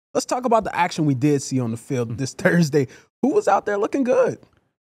let's talk about the action we did see on the field this Thursday. Who was out there looking good?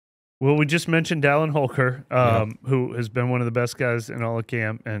 Well, we just mentioned Dallin Holker, who has been one of the best guys in all of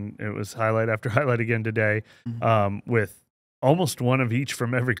camp, and it was highlight after highlight again today, with almost one of each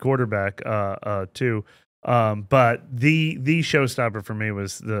from every quarterback, too. But the showstopper for me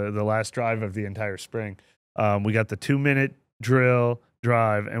was the last drive of the entire spring. We got the 2-minute drill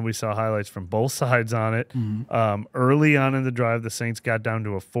drive, and we saw highlights from both sides on it. Early on in the drive, the Saints got down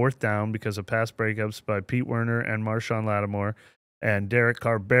to a 4th down because of pass breakups by Pete Werner and Marshawn Lattimore. And Derek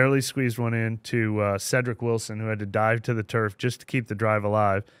Carr barely squeezed one in to Cedric Wilson, who had to dive to the turf just to keep the drive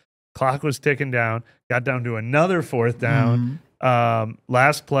alive. Clock was ticking down, got down to another 4th down.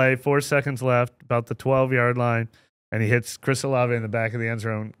 Last play, 4 seconds left, about the 12-yard line, and he hits Chris Olave in the back of the end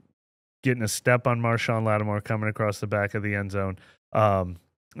zone, getting a step on Marshawn Lattimore coming across the back of the end zone.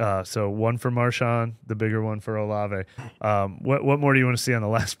 So one for Marshawn, the bigger one for Olave. What more do you want to see on the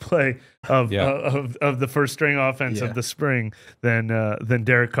last play of the first string offense of the spring than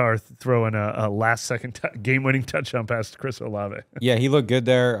Derek Carr throwing a last second game-winning touchdown pass to Chris Olave? Yeah, he looked good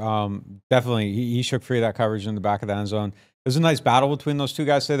there. Definitely, he shook free of that coverage in the back of the end zone. It was a nice battle between those two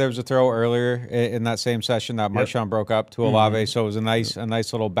guys. There was a throw earlier in that same session that Marshawn broke up to Olave, so it was a nice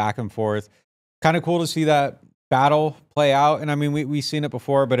little back and forth. Kind of cool to see that battle play out. And I mean, we've seen it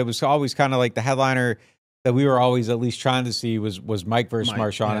before, but it was always kind of like the headliner that we were always at least trying to see was Mike versus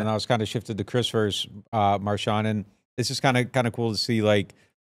Marshawn, and I was kind of shifted to Chris versus Marshawn, and it's just kind of cool to see like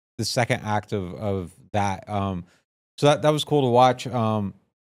the second act of that. So that was cool to watch.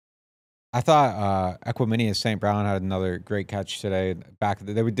 I thought Equiminius St. Brown had another great catch today.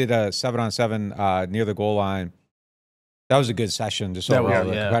 They did a 7-on-7 near the goal line. That was a good session. Just overall,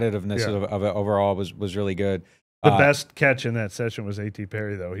 the competitiveness of it overall was really good. The best catch in that session was A.T.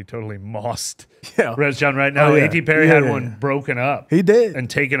 Perry, though. He totally mossed Rezjon right now. A.T. Perry had one broken up. He did. And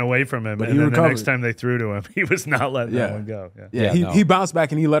taken away from him. But and he then recovered. the next time they threw to him, he was not letting that one go. He bounced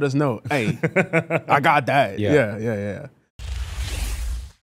back and he let us know, hey, I got that. Yeah.